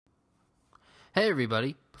Hey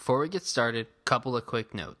everybody, before we get started, couple of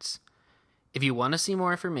quick notes. If you want to see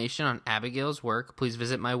more information on Abigail's work, please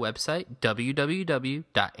visit my website,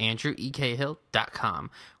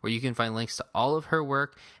 www.andrewekhill.com, where you can find links to all of her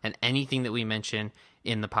work and anything that we mention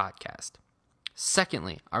in the podcast.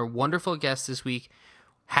 Secondly, our wonderful guest this week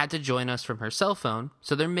had to join us from her cell phone,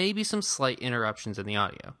 so there may be some slight interruptions in the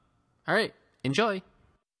audio. All right, enjoy!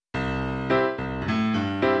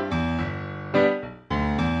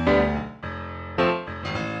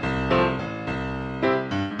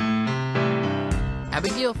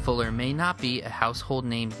 Abigail Fuller may not be a household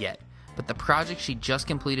name yet, but the project she just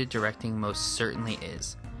completed directing most certainly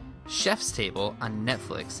is. Chef's Table on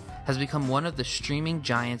Netflix has become one of the streaming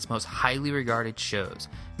giant's most highly regarded shows,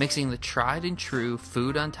 mixing the tried and true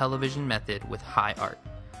food on television method with high art.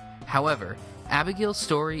 However, Abigail's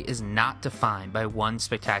story is not defined by one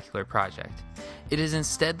spectacular project. It is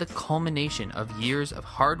instead the culmination of years of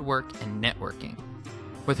hard work and networking.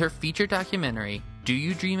 With her feature documentary, Do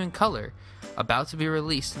You Dream in Color, about to be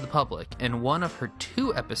released to the public, and one of her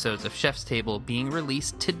 2 episodes of Chef's Table being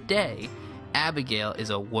released today, Abigail is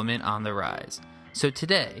a woman on the rise. So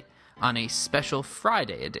today, on a special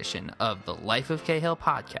Friday edition of the Life of Cahill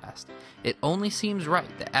podcast, it only seems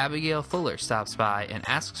right that Abigail Fuller stops by and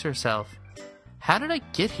asks herself, how did I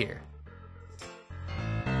get here?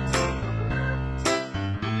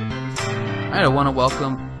 Alright, I want to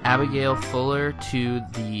welcome Abigail Fuller to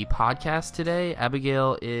the podcast today.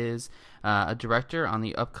 Abigail is a director on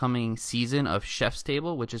the upcoming season of Chef's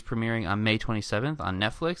Table, which is premiering on May 27th on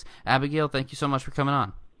Netflix. Abigail, thank you so much for coming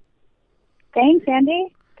on. Thanks,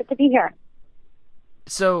 Andy. Good to be here.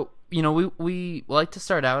 So, you know, we like to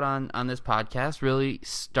start out on this podcast really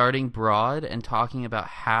starting broad and talking about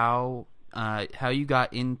how you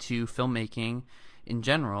got into filmmaking in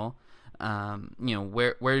general. You know,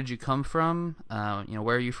 where did you come from? You know,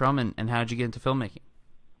 where are you from, and how did you get into filmmaking?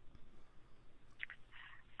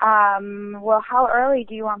 Well, how early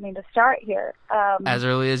do you want me to start here? As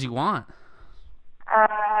early as you want.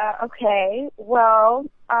 Okay. Well,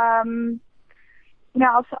 you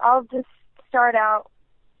know, I'll just start out.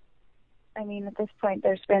 I mean, at this point,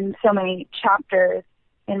 there's been so many chapters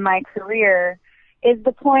in my career. Is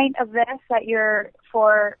the point of this that you're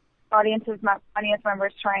for audience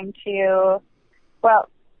members trying to? Well,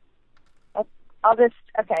 I'll just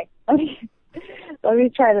okay. Let me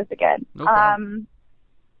try this again. Okay.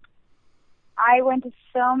 I went to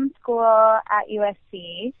film school at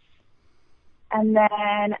USC, and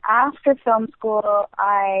then after film school,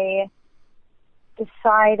 I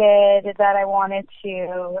decided that I wanted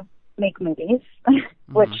to make movies,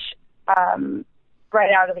 which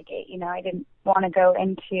right out of the gate, you know, I didn't want to go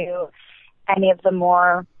into any of the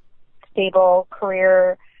more stable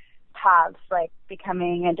career paths like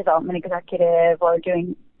becoming a development executive or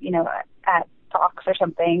doing, you know, at Fox or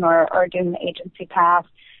something, or doing the agency path.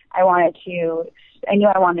 I knew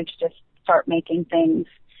I wanted to just start making things,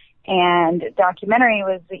 and documentary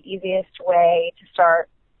was the easiest way to start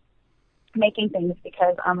making things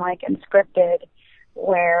because unlike unscripted,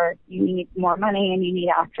 where you need more money and you need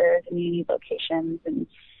actors and you need locations, and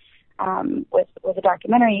with a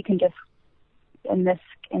documentary you can just in this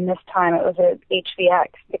time it was a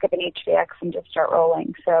HVX, pick up an HVX and just start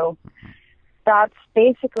rolling. So that's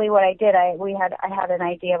basically what I did. I had an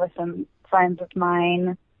idea with some friends of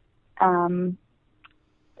mine.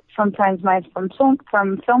 Sometimes from film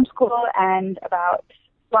school, and about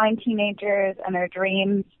blind teenagers and their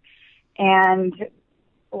dreams. And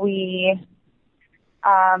I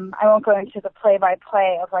won't go into the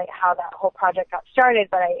play-by-play of like how that whole project got started,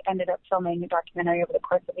 but I ended up filming a documentary over the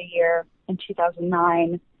course of a year in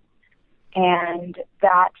 2009. And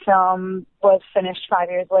that film was finished 5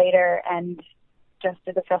 years later and just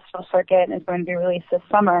did the festival circuit and is going to be released this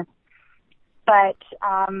summer. But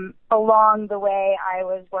along the way, I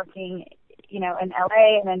was working, you know, in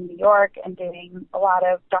LA and in New York and doing a lot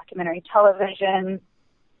of documentary television,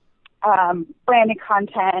 branded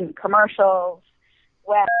content, commercials,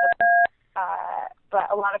 web,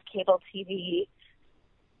 but a lot of cable TV,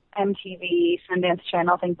 MTV, Sundance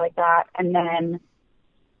Channel, things like that. And then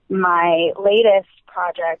my latest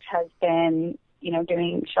project has been, you know,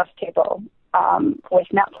 doing Chef's Table with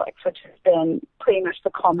Netflix, which has been pretty much the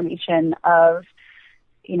culmination of,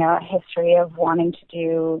 you know, a history of wanting to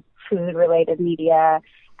do food-related media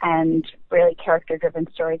and really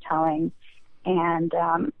character-driven storytelling. And,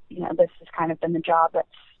 you know, this has kind of been the job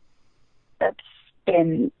that's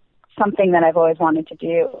been something that I've always wanted to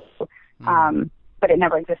do, but it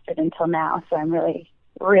never existed until now. So I'm really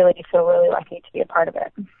feel really lucky to be a part of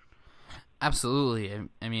it. Absolutely.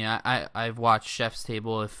 I mean, I've watched Chef's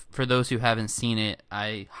Table. If for those who haven't seen it,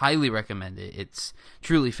 I highly recommend it. It's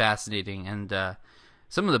truly fascinating and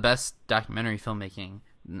some of the best documentary filmmaking,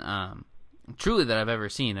 truly that I've ever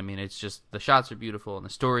seen. I mean, it's just the shots are beautiful and the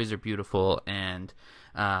stories are beautiful, and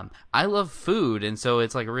I love food, and so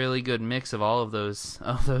it's like a really good mix of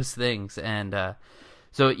those things. And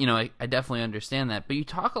so, I definitely understand that. But you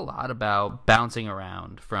talk a lot about bouncing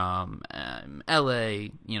around from LA,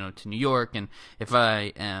 to New York. And if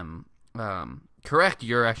I am correct,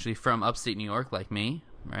 you're actually from upstate New York like me,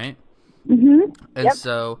 right? Mm-hmm. And Yep.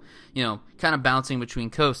 so, kind of bouncing between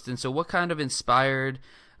coasts. And so what kind of inspired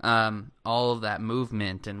all of that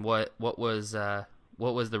movement, and what was the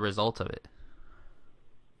result of it?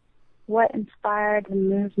 What inspired the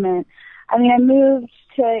movement? I mean, I moved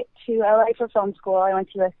to LA for film school. I went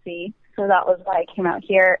to USC, so that was why I came out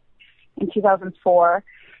here in 2004.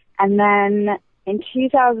 And then in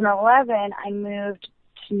 2011, I moved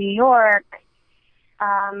to New York,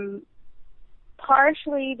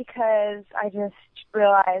 partially because I just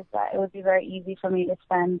realized that it would be very easy for me to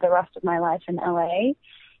spend the rest of my life in LA,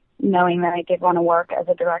 knowing that I did want to work as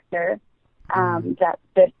a director, that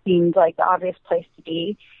this seemed like the obvious place to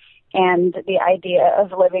be. And the idea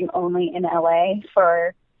of living only in LA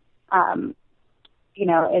for, in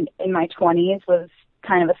my 20s was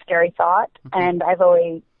kind of a scary thought. And I've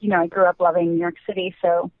always, I grew up loving New York City,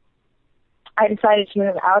 so I decided to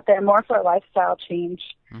move out there more for a lifestyle change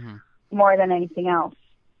more than anything else.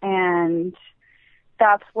 And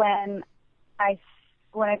that's when I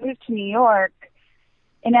moved to New York.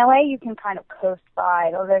 In LA, you can kind of coast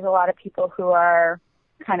by. There's a lot of people who are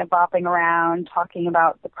kind of bopping around, talking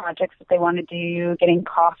about the projects that they want to do, getting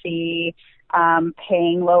coffee,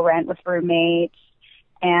 paying low rent with roommates,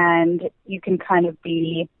 and you can kind of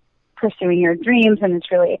be pursuing your dreams, and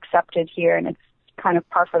it's really accepted here, and it's kind of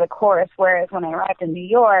par for the course. Whereas when I arrived in New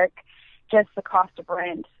York, just the cost of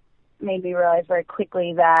rent made me realize very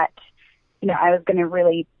quickly that, I was going to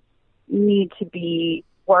really need to be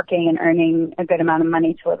working and earning a good amount of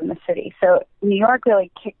money to live in the city. So New York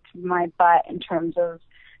really kicked my butt in terms of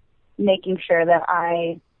making sure that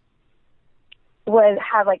I would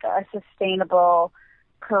have like a sustainable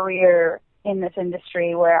career in this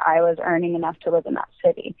industry where I was earning enough to live in that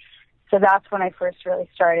city. So that's when I first really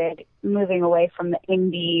started moving away from the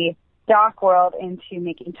indie doc world into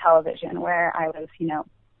making television, where I was,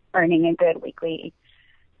 earning a good weekly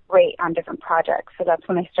rate on different projects. So that's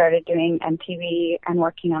when I started doing MTV and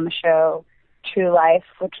working on the show True Life,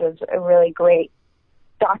 which was a really great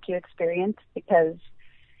docu experience because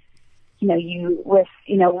with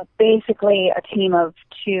basically a team of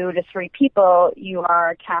 2 to 3 people, you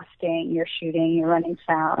are casting, you're shooting, you're running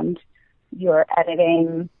sound, you're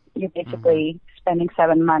editing, you're basically spending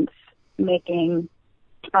 7 months making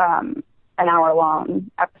an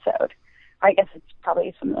hour-long episode. I guess it's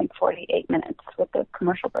probably something like 48 minutes with the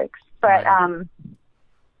commercial breaks. But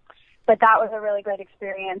but that was a really great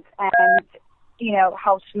experience, and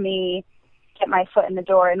helped me get my foot in the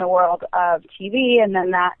door in the world of TV, and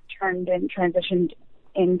then that transitioned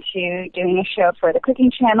into doing a show for the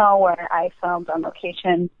Cooking Channel where I filmed on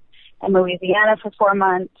location in Louisiana for 4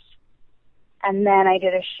 months. And then I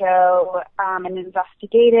did a show, an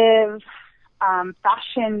investigative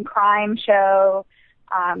fashion crime show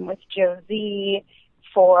with Josie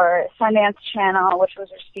for Sundance Channel, which was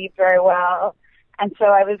received very well. And so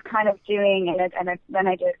I was kind of doing, and then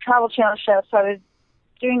I did a Travel Channel show, so I was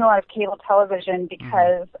doing a lot of cable television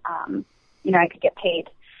because, I could get paid.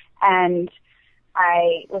 And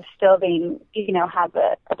I was still being, had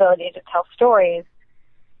the ability to tell stories.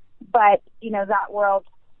 But, that world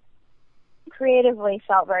creatively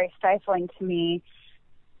felt very stifling to me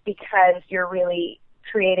because you're really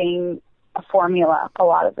creating a formula a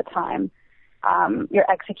lot of the time. You're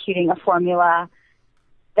executing a formula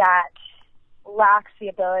that lacks the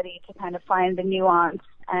ability to kind of find the nuance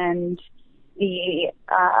and the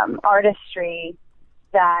artistry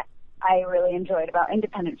that I really enjoyed about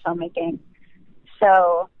independent filmmaking.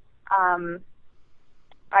 So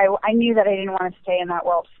I knew that I didn't want to stay in that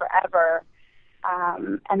world forever.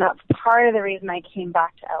 And that's part of the reason I came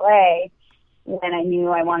back to LA when I knew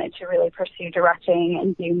I wanted to really pursue directing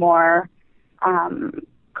and do more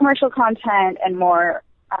commercial content and more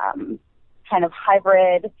kind of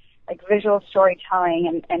hybrid, like visual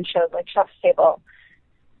storytelling and shows like Chef's Table,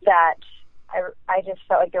 that I just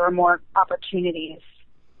felt like there were more opportunities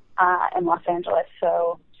in Los Angeles,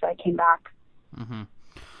 so I came back. Mm-hmm.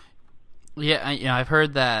 Yeah, I've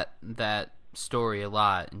heard that story a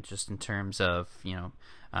lot, and just in terms of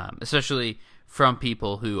especially from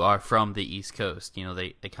people who are from the East Coast. You know,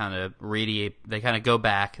 they kind of radiate, they kind of go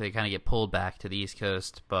back, they kind of get pulled back to the East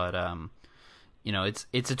Coast, but you know,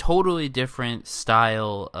 it's a totally different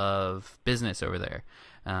style of business over there.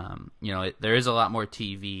 You know, there is a lot more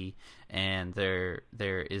TV, and there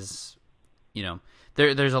is, you know,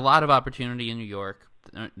 there's a lot of opportunity in New York,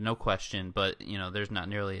 no question, but you know, there's not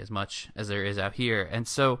nearly as much as there is out here. And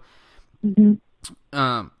so, you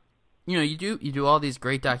know, you do all these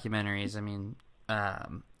great documentaries. I mean,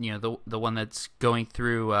 you know, the one that's going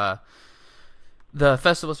through the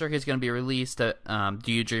festival circuit is going to be released at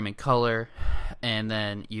Do You Dream in Color, and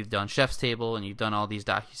then you've done Chef's Table, and you've done all these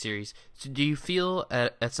docuseries. So do you feel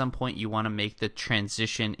at some point you want to make the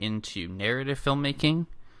transition into narrative filmmaking?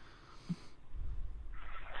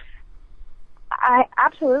 I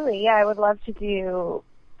absolutely, yeah. I would love to do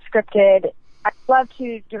scripted. I'd love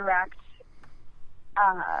to direct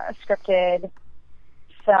scripted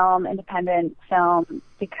film, independent film,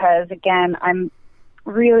 because again, I'm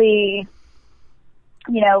really,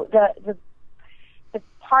 you know, the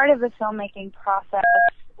part of the filmmaking process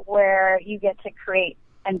where you get to create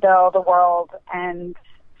and build a world and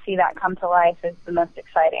see that come to life is the most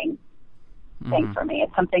exciting thing for me.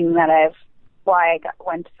 It's something that why I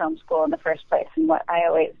went to film school in the first place, and what I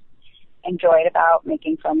always enjoyed about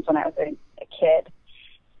making films when I was a kid.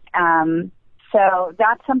 So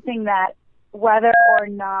that's something that, whether or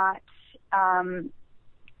not I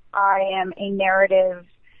am a narrative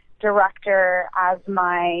director as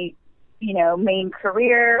my, you know, main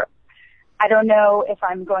career, I don't know if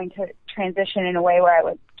I'm going to transition in a way where I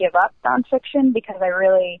would give up nonfiction, because I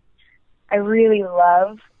really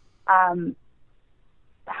love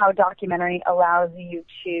how documentary allows you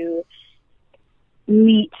to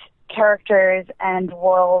meet characters and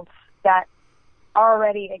worlds that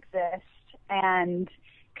already exist and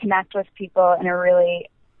connect with people in a really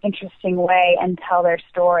interesting way and tell their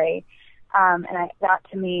story. That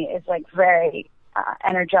to me is like very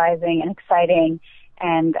energizing and exciting,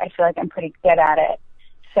 and I feel like I'm pretty good at it.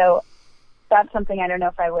 So that's something I don't know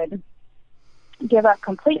if I would give up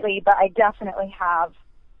completely, but I definitely have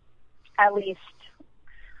at least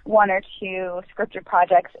one or two scripted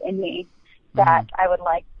projects in me that I would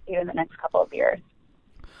like to do in the next couple of years.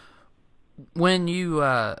 When you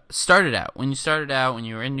started out, when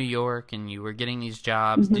you were in New York and you were getting these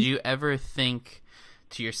jobs, did you ever think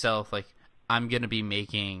to yourself, like, I'm going to be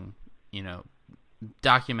making, you know,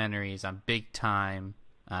 documentaries on big time,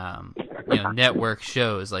 you know, network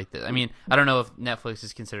shows like this? I mean, I don't know if Netflix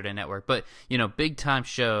is considered a network, but, you know, big time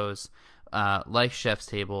shows like Chef's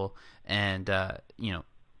Table, and you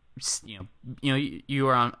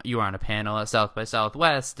were on a panel at South by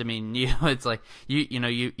Southwest. I mean, you know, it's like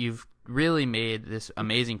you've really made this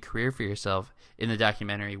amazing career for yourself in the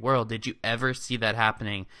documentary world. Did you ever see that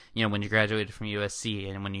happening, you know, when you graduated from USC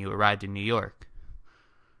and when you arrived in New York?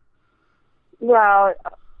 Well,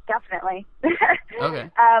 definitely. Okay.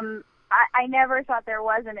 I never thought there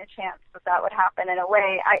wasn't a chance that would happen. In a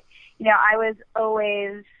way, I was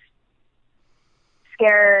always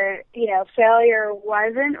scared. You know, failure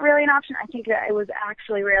wasn't really an option. I think that it was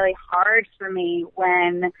actually really hard for me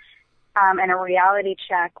when, in a reality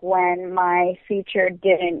check, when my feature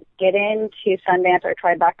didn't get into Sundance or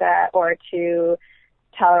Tribeca or to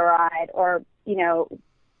Telluride or, you know,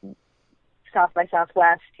 South by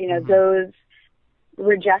Southwest. You know, those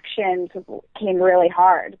rejections came really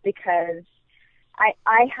hard, because I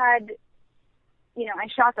had, you know, I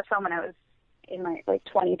shot the film when I was in my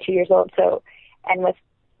 22 years old, so, and with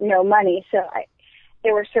no money, so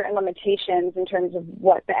there were certain limitations in terms of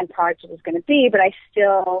what the end product was going to be, but I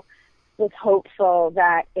still was hopeful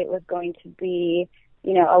that it was going to be,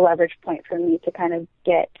 you know, a leverage point for me to kind of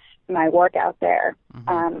get my work out there.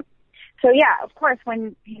 So yeah, of course,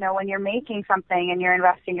 when you're making something and you're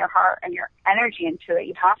investing your heart and your energy into it,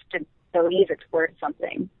 you have to believe it's worth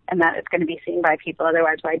something and that it's going to be seen by people.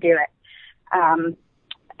 Otherwise, why do it?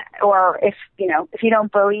 Or if you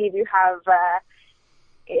don't believe you have,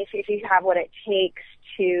 if you have what it takes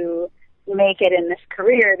to make it in this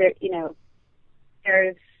career, you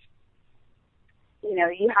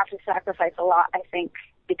have to sacrifice a lot, I think,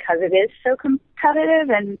 because it is so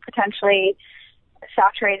competitive and potentially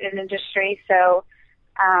saturated industry. So,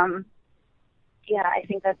 I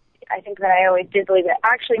think that I always did believe it.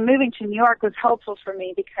 Actually, moving to New York was helpful for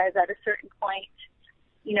me, because at a certain point,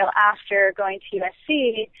 you know, after going to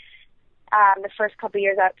USC, the first couple of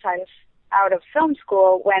years out of film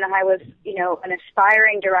school, when I was, you know, an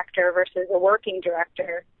aspiring director versus a working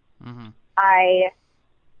director, I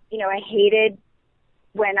hated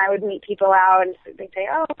when I would meet people out and they'd say,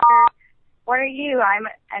 "Oh, what are you?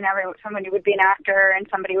 Somebody would be an actor and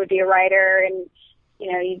somebody would be a writer and,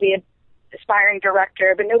 you'd be an aspiring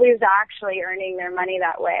director, but nobody was actually earning their money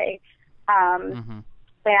that way.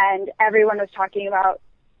 And everyone was talking about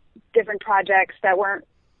different projects that weren't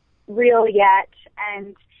real yet.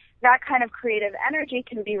 And that kind of creative energy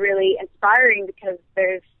can be really inspiring because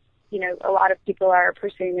there's, a lot of people are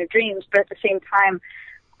pursuing their dreams, but at the same time,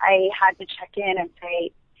 I had to check in and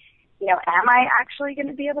say, am I actually going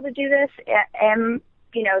to be able to do this? And,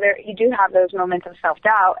 you do have those moments of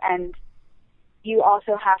self-doubt, and you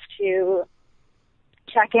also have to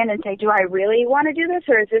check in and say, do I really want to do this,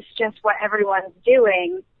 or is this just what everyone's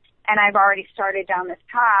doing? And I've already started down this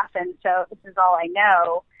path, and so this is all I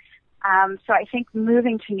know. So I think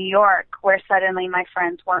moving to New York, where suddenly my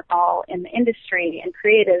friends weren't all in the industry and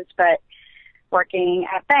creatives, but working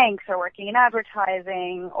at banks or working in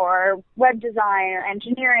advertising or web design or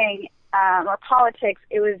engineering or politics,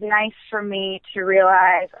 it was nice for me to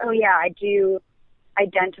realize, oh yeah, I do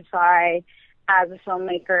identify as a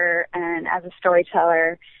filmmaker and as a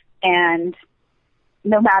storyteller, and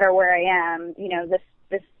no matter where I am, this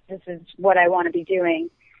is what I want to be doing.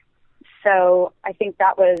 So I think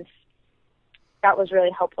that was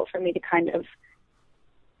really helpful for me to kind of,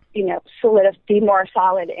 be more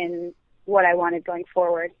solid in what I wanted going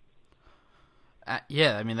forward.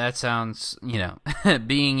 Yeah, I mean, that sounds,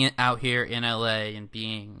 being out here in LA and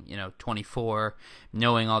being, 24,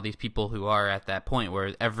 knowing all these people who are at that point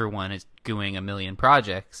where everyone is doing a million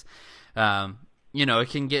projects, it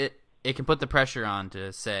can put the pressure on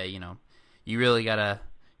to say, you really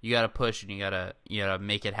you gotta push and you gotta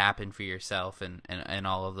make it happen for yourself and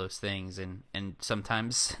all of those things. And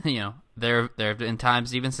sometimes, there have been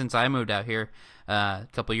times even since I moved out here a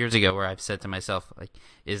couple of years ago where I've said to myself, like,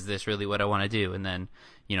 is this really what I want to do? And then,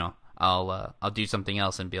 I'll do something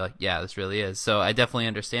else and be like, yeah, this really is. So I definitely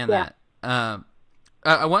understand that.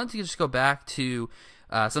 I wanted to just go back to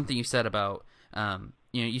something you said about,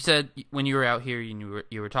 you said when you were out here, you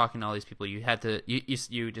were talking to all these people, you had to,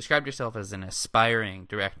 you described yourself as an aspiring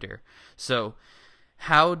director. So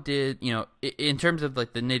how did, in terms of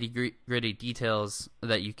like the nitty gritty details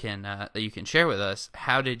that you can share with us,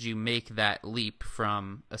 how did you make that leap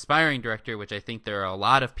from aspiring director, which I think there are a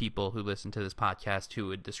lot of people who listen to this podcast who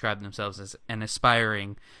would describe themselves as an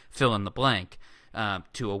aspiring fill in the blank,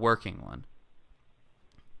 to a working one?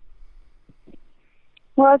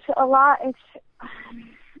 Well,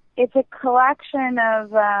 it's a collection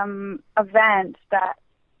of events that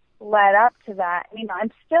led up to that.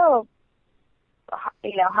 I'm still,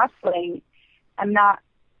 hustling. I'm not,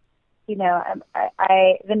 there's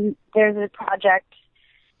a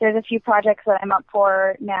few projects that I'm up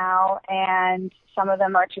for now, and some of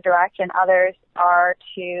them are to direct and others are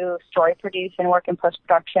to story produce and work in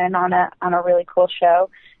post-production on a really cool show.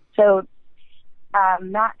 So,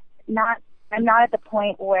 I'm not at the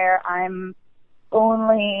point where I'm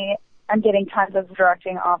getting tons of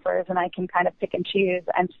directing offers and I can kind of pick and choose.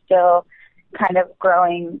 I'm still kind of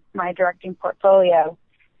growing my directing portfolio.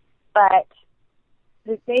 But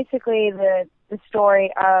basically the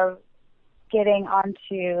story of getting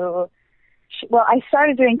onto, I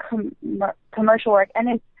started doing commercial work. And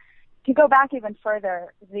then to go back even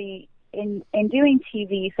further, in doing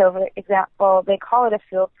TV, so for example, they call it a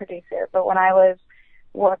field producer, but when I was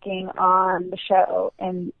working on the show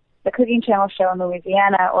in the Cooking Channel show in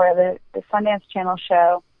Louisiana or the Sundance Channel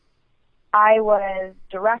show, I was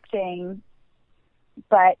directing,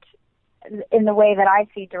 but in the way that I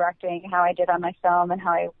see directing, how I did on my film and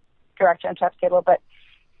how I direct on Chef's Table, but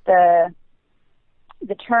the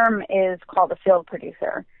term is called a field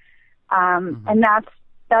producer. And that's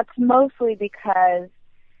mostly because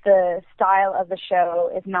the style of the show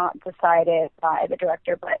is not decided by the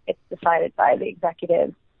director, but it's decided by the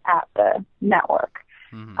executives at the network.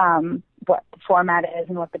 What the format is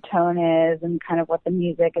and what the tone is and kind of what the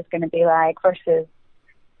music is going to be like versus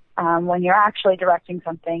when you're actually directing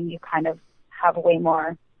something, you kind of have way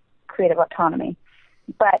more creative autonomy.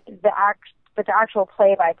 But the actual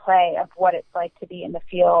play-by-play of what it's like to be in the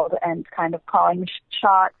field and kind of calling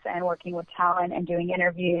shots and working with talent and doing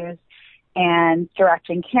interviews and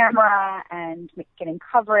directing camera and getting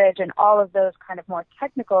coverage and all of those kind of more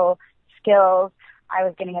technical skills, I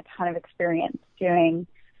was getting a ton of experience doing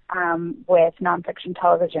with nonfiction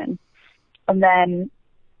television. And then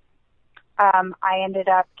I ended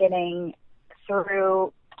up getting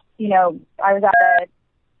through, I was at a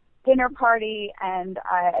dinner party and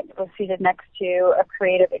I was seated next to a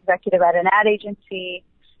creative executive at an ad agency,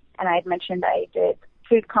 and I had mentioned I did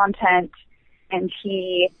food content, and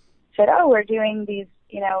he said, oh, we're doing these,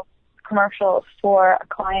 commercials for a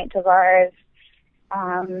client of ours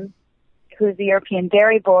who's the European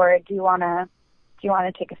Dairy Board, do you want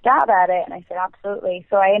to take a stab at it? And I said, absolutely.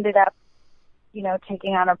 So I ended up,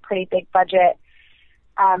 taking on a pretty big budget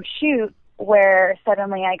shoot where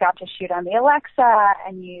suddenly I got to shoot on the Alexa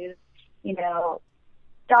and use,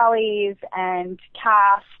 dollies and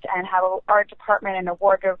cast and have an art department and a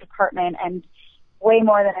wardrobe department and way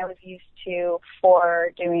more than I was used to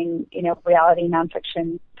for doing, reality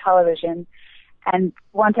nonfiction television. And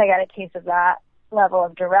once I got a taste of that level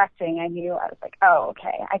of directing, I knew I was like, oh,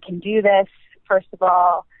 okay, I can do this, first of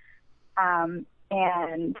all. And,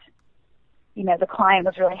 the client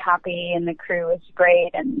was really happy and the crew was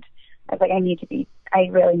great. And I was like, I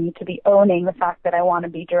really need to be owning the fact that I want to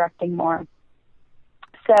be directing more.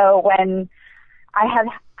 So when I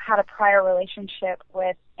had a prior relationship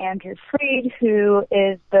with Andrew Freed, who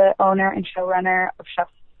is the owner and showrunner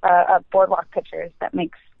of Boardwalk Pictures that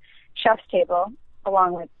makes Chef's Table,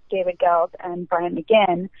 along with David Geld and Brian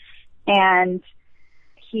McGinn. And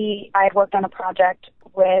I had worked on a project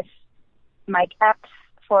with Mike Epps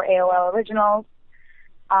for AOL Originals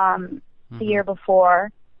the year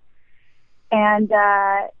before, and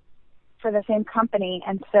for the same company.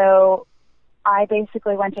 And so I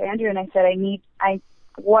basically went to Andrew and I said,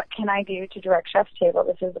 what can I do to direct Chef's Table?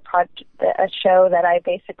 This is a show that I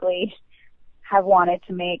basically have wanted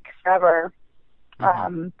to make forever.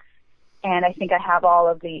 And I think I have all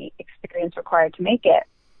of the experience required to make it.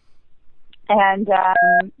 And,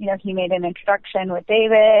 he made an introduction with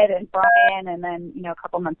David and Brian, and then, a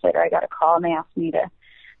couple months later I got a call and they asked me to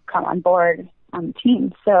come on board on the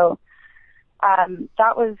team. So it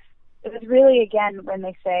was really, again, when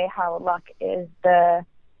they say how luck is the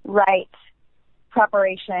right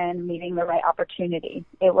preparation meeting the right opportunity.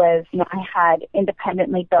 It was, I had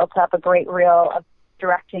independently built up a great reel of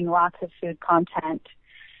directing lots of food content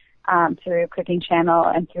through Cooking Channel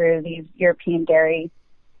and through these European dairy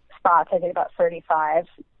spots. I did about 35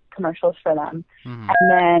 commercials for them.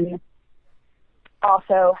 And then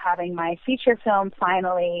also having my feature film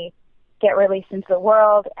finally get released into the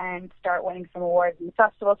world and start winning some awards in the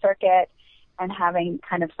festival circuit, and having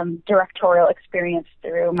kind of some directorial experience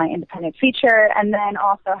through my independent feature, and then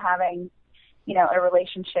also having, a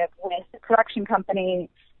relationship with the production company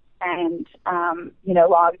and,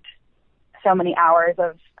 logged so many hours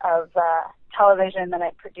of television that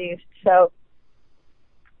I produced. So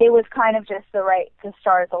it was kind of just the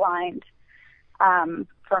stars aligned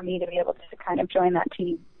for me to be able to kind of join that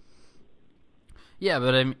team. Yeah,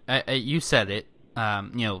 but you said it.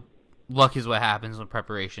 Luck is what happens when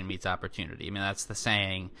preparation meets opportunity. I mean, that's the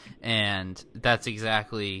saying, and that's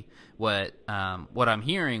exactly what I'm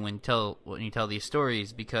hearing when you tell these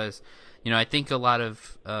stories. Because I think a lot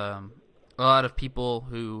of people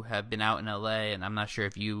who have been out in LA, and I'm not sure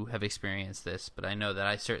if you have experienced this, but I know that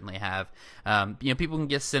I certainly have. People can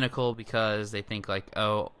get cynical because they think like,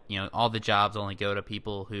 oh, all the jobs only go to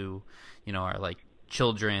people who, are like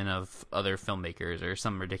children of other filmmakers or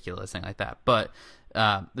some ridiculous thing like that. But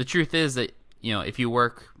the truth is that, if you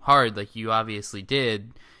work hard, like you obviously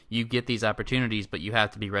did, you get these opportunities, but you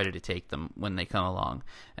have to be ready to take them when they come along.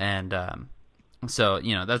 And so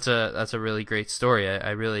that's a really great story.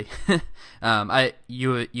 I really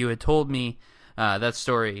you had told me that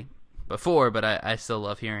story before, but I still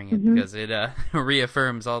love hearing it because it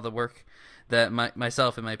reaffirms all the work that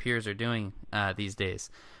myself and my peers are doing these days.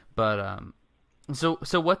 But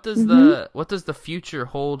so what does the future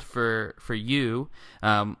hold for you?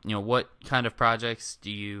 What kind of projects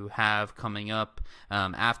do you have coming up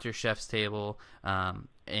after Chef's Table?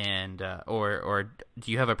 And or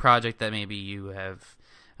do you have a project that maybe you have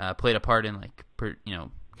played a part in, like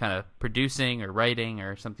kind of producing or writing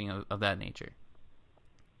or something of that nature?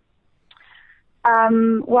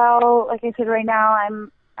 Well, like I said, right now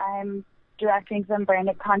I'm directing some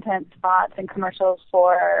branded content spots and commercials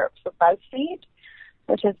for BuzzFeed,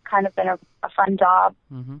 which has kind of been a fun job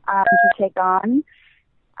to take on.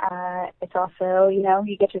 It's also,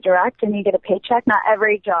 you get to direct and you get a paycheck. Not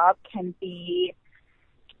every job can be,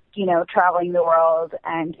 traveling the world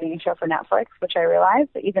and doing a show for Netflix, which I realize,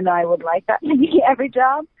 even though I would like that to be every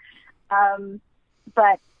job.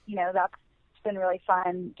 But, that's been really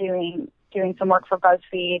fun doing some work for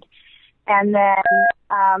BuzzFeed. And then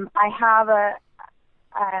I have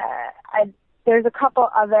there's a couple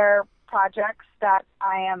other projects that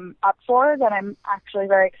I am up for that I'm actually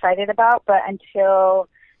very excited about, but until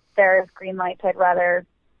there's green lights, I'd rather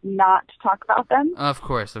not talk about them. Of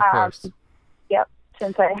course. Yep,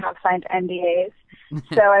 since I have signed NDAs,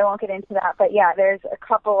 so I won't get into that. But yeah, there's a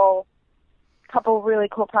couple really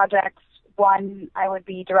cool projects. One I would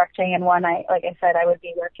be directing, and one I would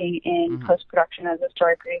be working in post-production as a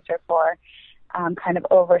story producer for. kind of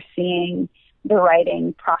overseeing the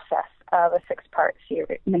writing process of a 6-part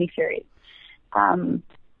miniseries.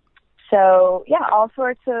 So yeah, all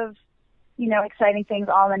sorts of, exciting things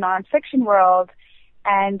all in the nonfiction world.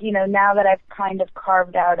 And, now that I've kind of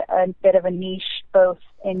carved out a bit of a niche, both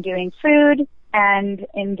in doing food and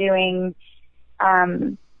in doing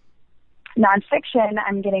nonfiction,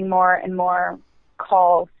 I'm getting more and more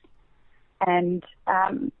calls and,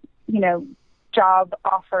 job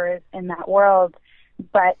offers in that world.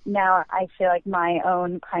 But now I feel like my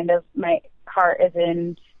heart is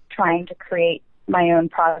in trying to create my own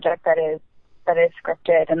project that is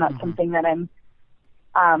scripted, and that's something that I'm,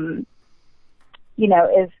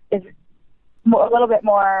 is a little bit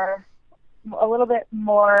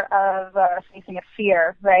more of facing a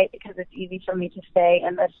fear, right? Because it's easy for me to stay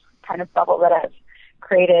in this kind of bubble that I've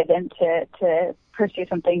created, and to pursue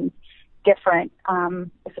something different.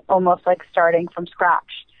 It's almost like starting from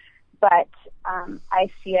scratch. But I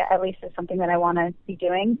see it at least as something that I want to be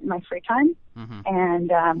doing in my free time,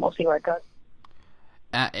 and we'll see where it goes.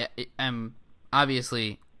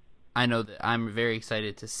 Obviously, I know that I'm very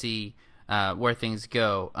excited to see where things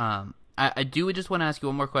go. I do just want to ask you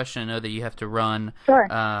one more question. I know that you have to run. Sure.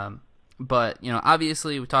 But,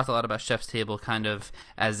 obviously we talked a lot about Chef's Table kind of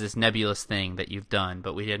as this nebulous thing that you've done,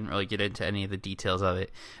 but we didn't really get into any of the details of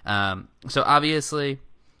it. So obviously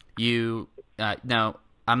you now,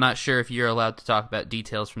 I'm not sure if you're allowed to talk about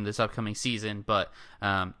details from this upcoming season, but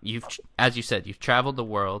as you said, you've traveled the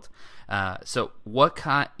world. So what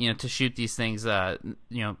kind, to shoot these things,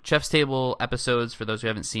 Chef's Table episodes, for those who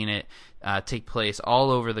haven't seen it, take place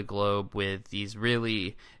all over the globe with these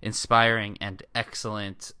really inspiring and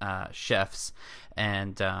excellent chefs.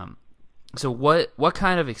 And so what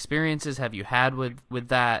kind of experiences have you had with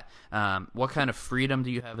that? What kind of freedom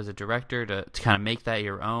do you have as a director to kind of make that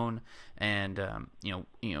your own? And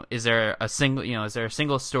is there a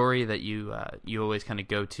single story that you always kind of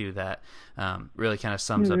go to that really kind of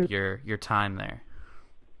sums up your time there?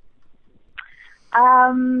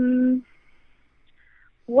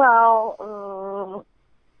 Well,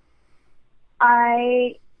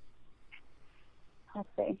 let's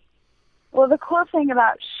see. Well, the cool thing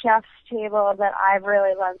about Chef's Table that I've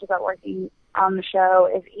really loved about working on the show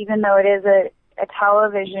is, even though it is a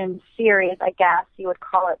television series, I guess you would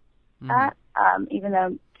call it that, even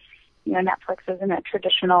though Netflix isn't a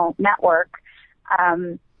traditional network,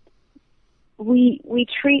 we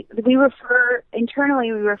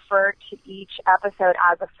refer to each episode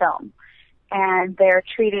as a film, and they're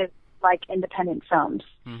treated like independent films.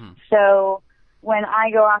 So when I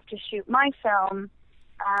go off to shoot my film,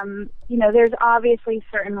 there's obviously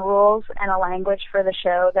certain rules and a language for the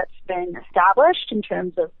show that's been established in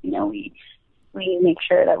terms of, we make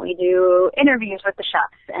sure that we do interviews with the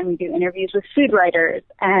chefs, and we do interviews with food writers,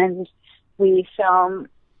 and we film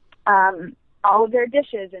all of their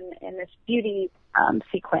dishes in this beauty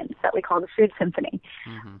sequence that we call the Food Symphony.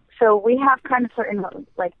 So we have kind of certain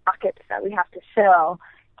buckets that we have to fill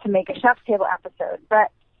to make a Chef's Table episode. But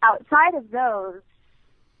outside of those,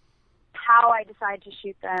 how I decide to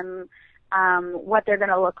shoot them, what they're going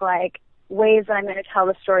to look like, ways that I'm going to tell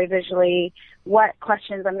the story visually, what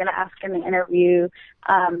questions I'm going to ask in the interview,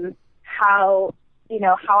 how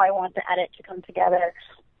I want the edit to come together.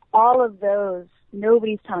 All of those,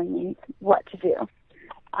 nobody's telling me what to do.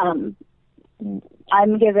 I'm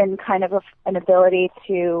given kind of an ability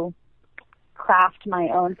to craft my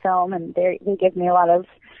own film, and they give me a lot of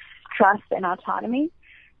trust and autonomy.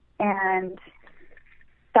 And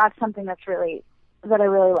that's something that I really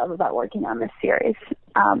love about working on this series,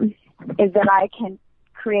 is that I can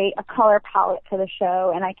create a color palette for the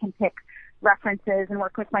show, and I can pick references and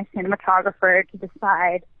work with my cinematographer to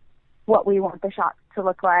decide what we want the shots to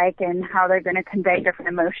look like and how they're going to convey different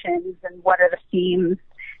emotions and what are the themes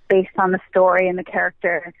based on the story and the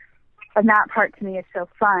character. And that part to me is so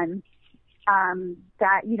fun,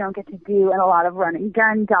 that you don't get to do in a lot of run and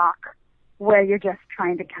gun doc where you're just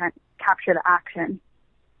trying to capture the action.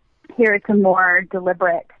 Here it's a more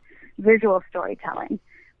deliberate visual storytelling,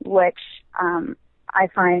 which I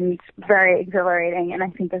find very exhilarating, and I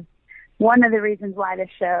think is one of the reasons why the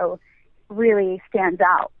show really stands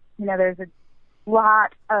out. There's a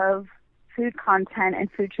lot of food content and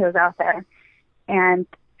food shows out there, and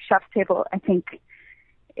Chef's Table, I think,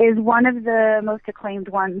 is one of the most acclaimed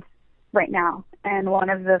ones right now, and one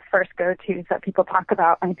of the first go-tos that people talk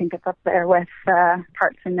about. I think it's up there with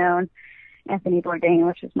Parts Unknown, Anthony Bourdain,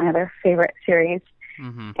 which is my other favorite series.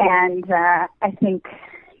 And I think,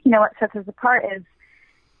 what sets us apart is,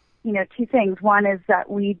 two things. One is that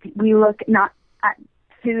we look not at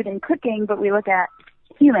food and cooking, but we look at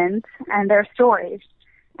humans and their stories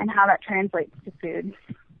and how that translates to food.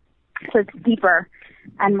 So it's deeper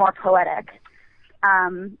and more poetic.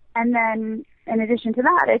 And then in addition to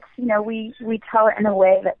that, it's, we tell it in a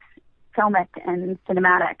way that's filmic and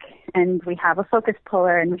cinematic, and we have a focus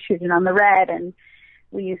puller and we shoot it on the red, and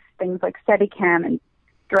we use things like Steadicam and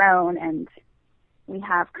drone, and we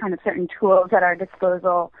have kind of certain tools at our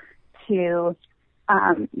disposal to,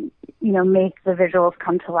 make the visuals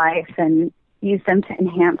come to life and use them to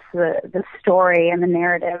enhance the story and the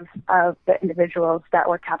narrative of the individuals that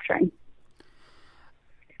we're capturing.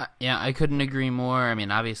 Yeah, I couldn't agree more. I mean,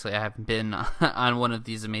 obviously, I haven't been on one of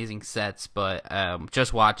these amazing sets, but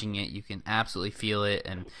just watching it, you can absolutely feel it.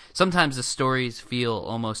 And sometimes the stories feel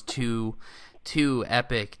almost too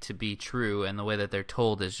epic to be true, and the way that they're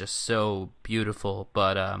told is just so beautiful.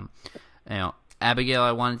 But Abigail,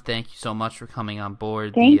 I wanted to thank you so much for coming on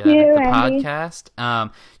board the podcast.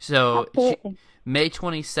 May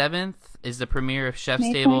 27th is the premiere of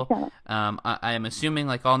Chef's Table. I am assuming,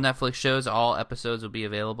 like all Netflix shows, all episodes will be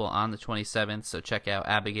available on the 27th, so check out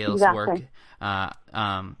Abigail's work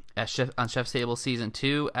on Chef's Table Season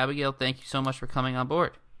 2. Abigail, thank you so much for coming on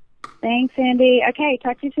board. Thanks, Andy. Okay,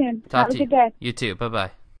 talk to you soon. Have a good day. You too. Bye-bye.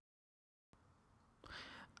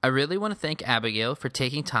 I really want to thank Abigail for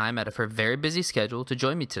taking time out of her very busy schedule to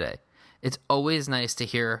join me today. It's always nice to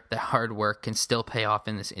hear that hard work can still pay off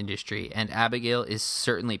in this industry, and Abigail is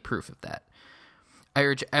certainly proof of that. I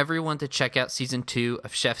urge everyone to check out Season 2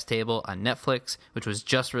 of Chef's Table on Netflix, which was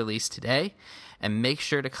just released today, and make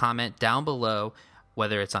sure to comment down below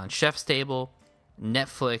whether it's on Chef's Table,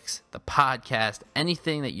 Netflix, the podcast,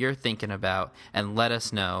 anything that you're thinking about, and let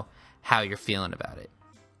us know how you're feeling about it.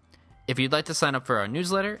 If you'd like to sign up for our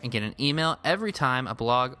newsletter and get an email every time a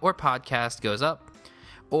blog or podcast goes up,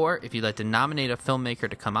 or if you'd like to nominate a filmmaker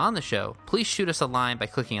to come on the show, please shoot us a line by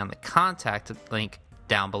clicking on the contact link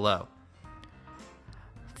down below.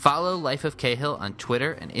 Follow Life of Cahill on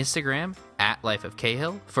Twitter and Instagram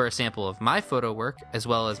 @LifeOfCahill for a sample of my photo work, as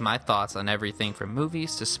well as my thoughts on everything from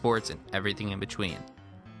movies to sports and everything in between.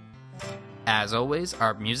 As always,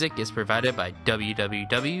 our music is provided by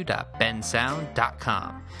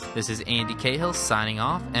www.bensound.com. This is Andy Cahill signing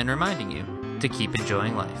off and reminding you to keep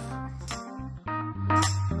enjoying life.